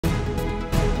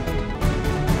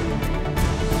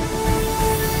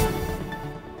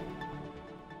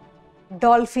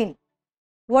Dolphin.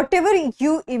 Whatever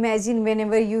you imagine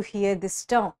whenever you hear this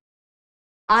term,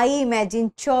 I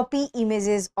imagine choppy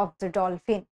images of the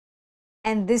dolphin.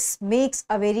 And this makes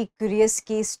a very curious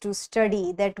case to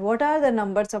study that what are the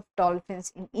numbers of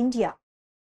dolphins in India.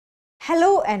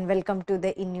 Hello and welcome to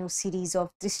the InNews series of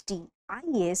Drishti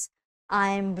IAS. I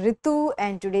am Ritu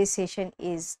and today's session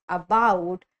is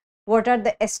about what are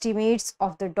the estimates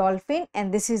of the dolphin,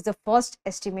 and this is the first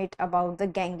estimate about the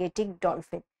Gangetic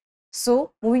dolphin.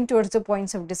 So moving towards the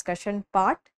points of discussion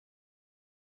part.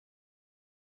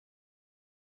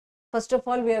 First of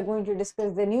all, we are going to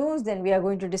discuss the news, then we are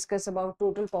going to discuss about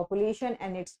total population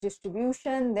and its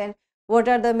distribution, then what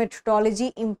are the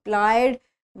methodology implied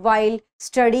while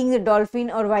studying the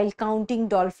dolphin or while counting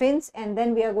dolphins, and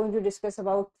then we are going to discuss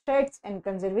about threats and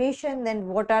conservation, then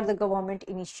what are the government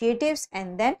initiatives,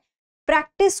 and then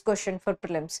practice question for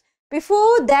prelims.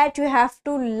 Before that, you have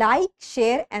to like,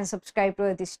 share and subscribe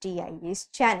to this TIA's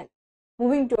channel.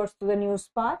 Moving towards the news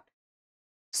part.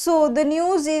 So the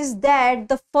news is that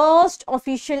the first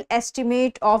official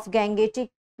estimate of Gangetic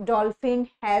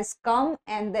dolphin has come,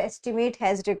 and the estimate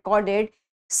has recorded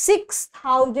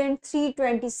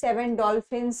 6,327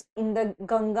 dolphins in the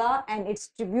Ganga and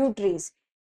its tributaries,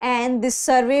 and this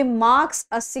survey marks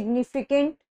a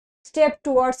significant step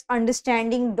towards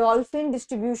understanding dolphin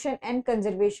distribution and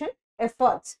conservation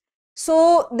efforts.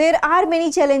 So there are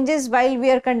many challenges while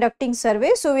we are conducting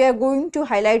survey, so we are going to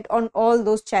highlight on all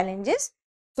those challenges.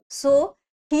 So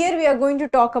here we are going to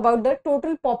talk about the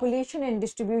total population and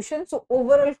distribution. So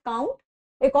overall count,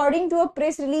 according to a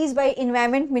press release by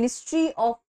Environment Ministry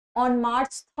on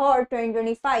March 3rd,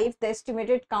 2025, the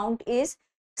estimated count is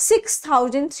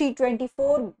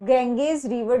 6,324 Ganges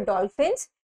river dolphins.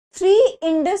 3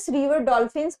 Indus river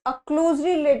dolphins are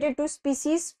closely related to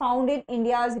species found in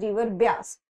India's river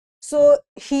Beas. So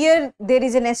here there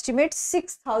is an estimate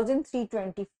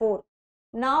 6,324.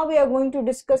 Now we are going to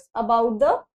discuss about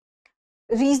the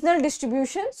regional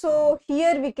distribution. So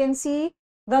here we can see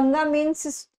Ganga main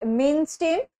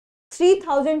stem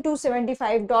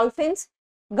 3,275 dolphins,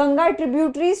 Ganga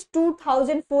tributaries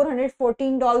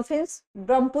 2,414 dolphins,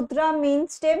 Brahmaputra main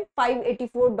stem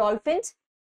 584 dolphins,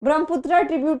 Brahmaputra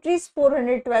tributaries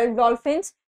 412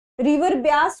 dolphins, River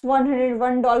Beas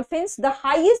 101 dolphins. The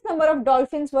highest number of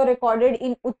dolphins were recorded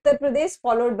in Uttar Pradesh,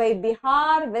 followed by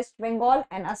Bihar, West Bengal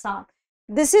and Assam.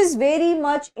 This is very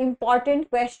much important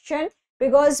question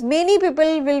because many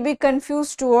people will be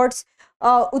confused towards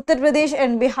Uttar Pradesh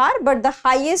and Bihar, but the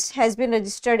highest has been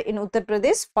registered in Uttar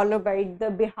Pradesh, followed by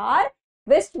the Bihar,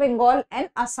 West Bengal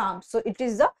and Assam. So it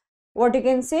is the, what you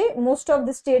can say, most of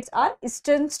the states are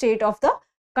eastern state of the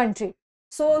country.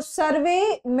 So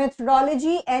survey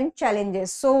methodology and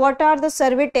challenges. So what are the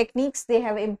survey techniques they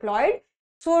have employed?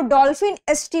 So dolphin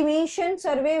estimation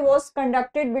survey was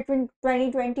conducted between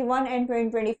 2021 and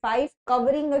 2025,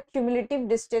 covering a cumulative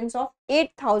distance of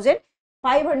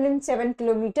 8,507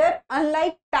 kilometers.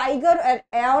 Unlike tiger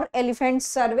or elephant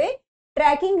survey,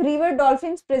 tracking river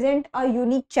dolphins present a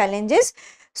unique challenges.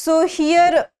 So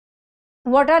here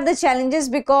what are the challenges?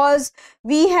 Because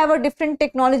we have a different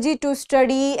technology to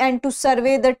study and to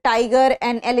survey the tiger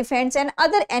and elephants and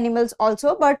other animals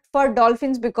also, but for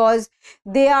dolphins, because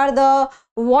they are the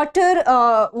water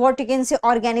what you can say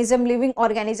organism, living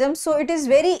organism, so it is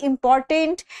very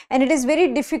important and it is very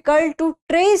difficult to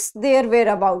trace their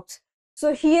whereabouts.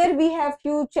 So here we have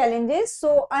few challenges.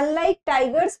 So unlike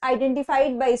tigers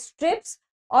identified by strips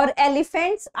or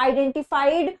elephants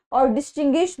identified or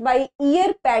distinguished by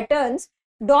ear patterns,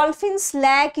 dolphins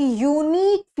lack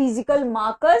unique physical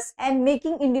markers and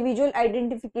making individual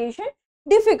identification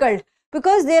difficult,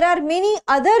 because there are many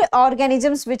other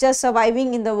organisms which are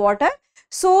surviving in the water.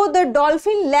 So the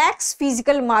dolphin lacks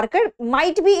physical marker.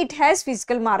 Might be it has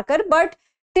physical marker, but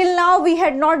till now we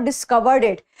had not discovered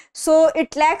it. So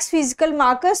it lacks physical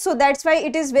markers, so that's why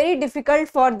it is very difficult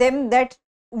for them that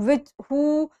which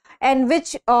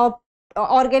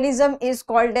organism is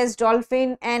called as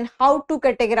dolphin and how to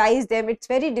categorize them. It's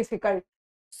very difficult.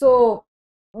 So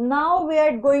now we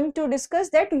are going to discuss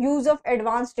that use of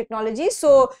advanced technology.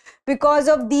 So because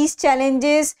of these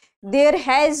challenges, there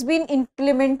has been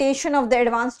implementation of the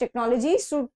advanced technology.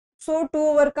 So to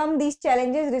overcome these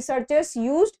challenges, researchers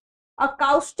used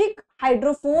acoustic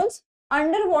hydrophones,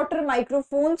 underwater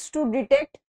microphones to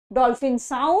detect dolphin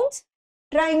sounds,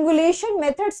 triangulation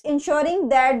methods ensuring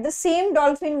that the same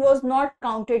dolphin was not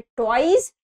counted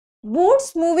twice,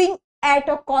 boats moving at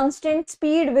a constant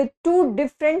speed with 2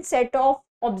 different set of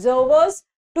observers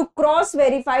to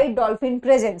cross-verify dolphin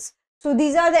presence. So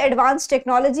these are the advanced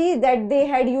technology that they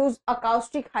had used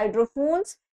acoustic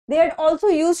hydrophones. They had also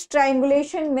used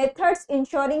triangulation methods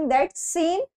ensuring that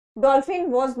same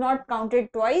dolphin was not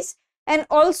counted twice, and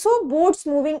also boats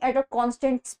moving at a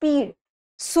constant speed.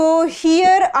 So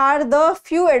here are the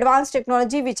few advanced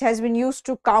technology which has been used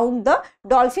to count the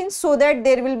dolphins, so that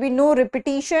there will be no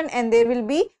repetition and there will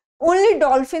be only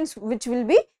dolphins which will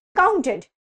be counted.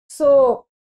 So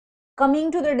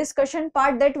coming to the discussion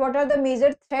part, that what are the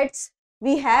major threats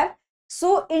we have.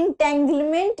 So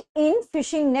entanglement in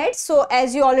fishing nets. So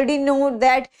as you already know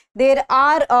that there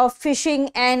are fishing,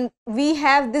 and we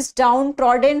have this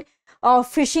downtrodden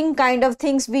fishing kind of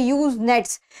things, we use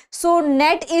nets. So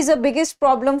net is a biggest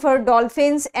problem for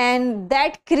dolphins, and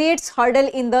that creates hurdle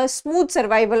in the smooth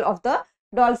survival of the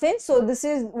dolphins. So this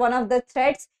is one of the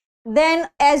threats. Then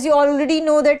as you already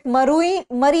know that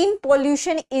marine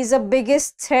pollution is a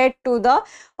biggest threat to the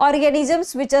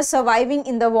organisms which are surviving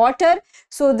in the water.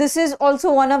 So this is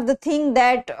also one of the thing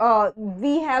that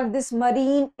we have this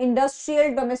marine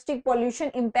industrial domestic pollution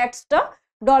impacts the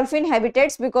dolphin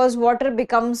habitats, because water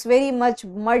becomes very much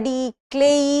muddy,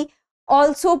 clayey,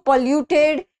 also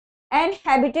polluted, and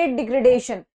habitat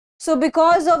degradation. So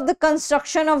because of the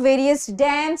construction of various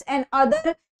dams and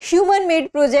other human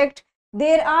made projects,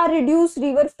 there are reduced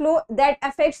river flow that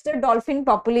affects the dolphin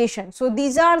population. So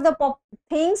these are the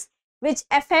things which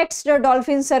affects the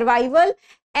dolphin survival.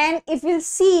 And if we'll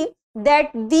see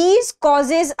that these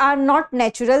causes are not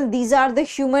natural, these are the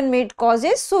human made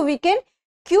causes. So we can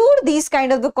cure these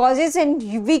kind of the causes,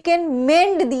 and we can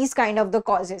mend these kind of the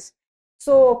causes.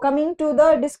 So coming to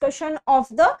the discussion of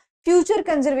the future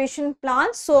conservation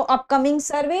plans. So upcoming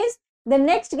surveys. The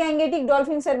next Gangetic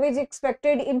Dolphin survey is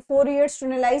expected in 4 years to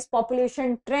analyze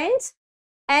population trends,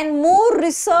 and more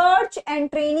research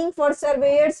and training for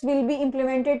surveyors will be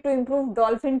implemented to improve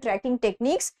dolphin tracking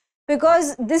techniques,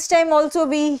 because this time also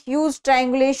we use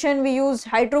triangulation, we use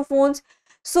hydrophones.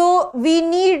 So we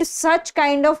need such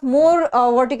kind of more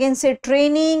what you can say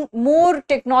training, more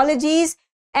technologies,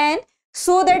 and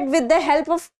so that with the help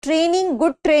of training,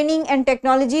 good training and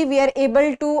technology, we are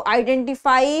able to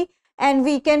identify and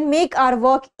we can make our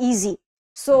work easy.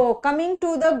 So coming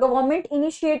to the government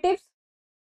initiatives.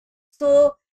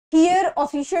 So here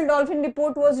official dolphin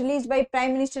report was released by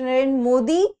Prime Minister Narendra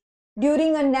Modi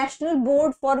during a national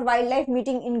board for wildlife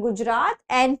meeting in Gujarat,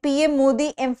 and PM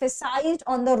Modi emphasized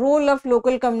on the role of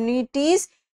local communities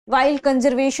while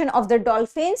conservation of the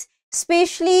dolphins.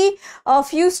 Especially a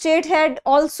few states had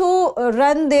also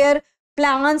run their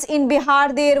plans. In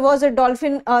Bihar there was a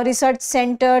dolphin research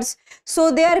centers.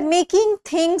 So they are making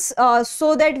things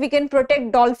so that we can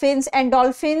protect dolphins, and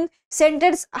dolphin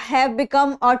centers have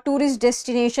become a tourist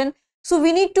destination. So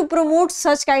we need to promote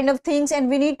such kind of things, and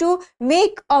we need to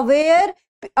make aware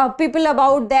people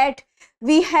about that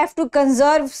we have to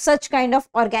conserve such kind of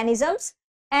organisms.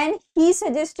 And he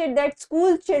suggested that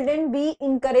school children be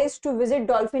encouraged to visit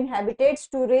dolphin habitats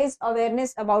to raise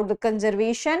awareness about the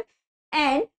conservation.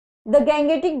 And the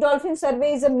Gangetic Dolphin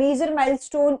survey is a major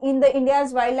milestone in the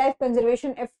India's wildlife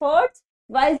conservation efforts,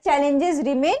 while challenges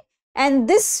remain, and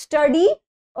this study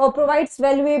provides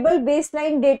valuable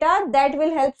baseline data that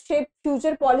will help shape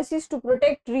future policies to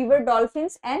protect river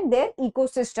dolphins and their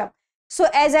ecosystem. So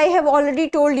as I have already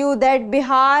told you that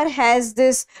Bihar has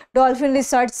this dolphin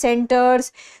research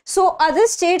centers. So other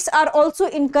states are also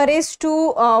encouraged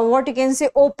to what you can say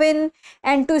open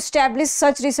and to establish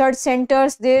such research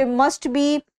centers. There must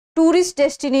be tourist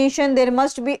destination, there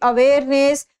must be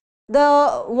awareness.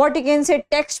 The what you can say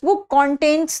textbook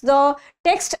contains the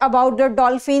text about the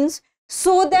dolphins,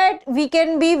 so that we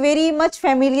can be very much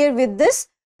familiar with this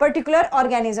particular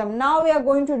organism. Now we are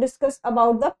going to discuss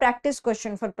about the practice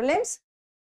question for prelims.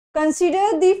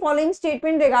 Consider the following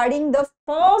statement regarding the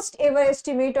first ever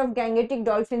estimate of Gangetic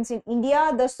dolphins in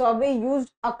India. The survey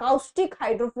used acoustic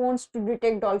hydrophones to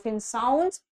detect dolphin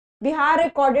sounds. Bihar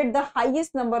recorded the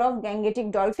highest number of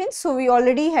Gangetic dolphins. So we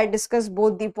already had discussed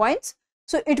both the points.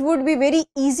 So it would be very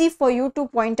easy for you to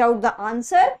point out the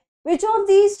answer. Which of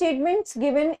these statements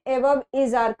given above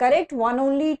is are correct? One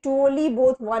only, two only,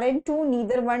 both one and two,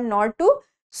 neither one nor two.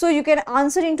 So you can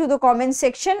answer into the comment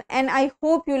section, and I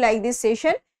hope you like this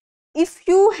session. If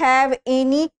you have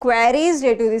any queries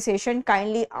related to this session,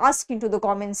 kindly ask into the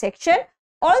comment section.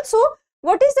 Also,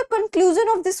 what is the conclusion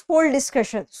of this whole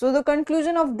discussion? So the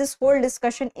conclusion of this whole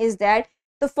discussion is that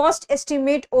the first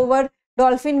estimate over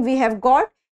dolphin we have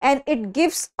got, and it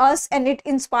gives us and it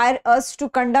inspires us to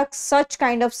conduct such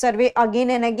kind of survey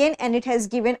again and again, and it has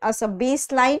given us a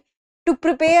baseline to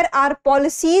prepare our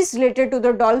policies related to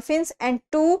the dolphins and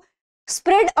to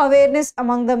spread awareness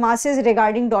among the masses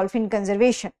regarding dolphin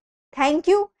conservation. Thank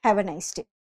you. Have a nice day.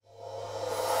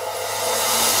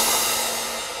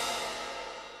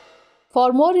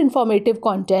 For more informative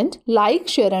content, like,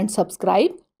 share and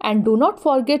subscribe and do not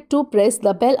forget to press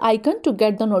the bell icon to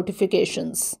get the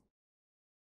notifications.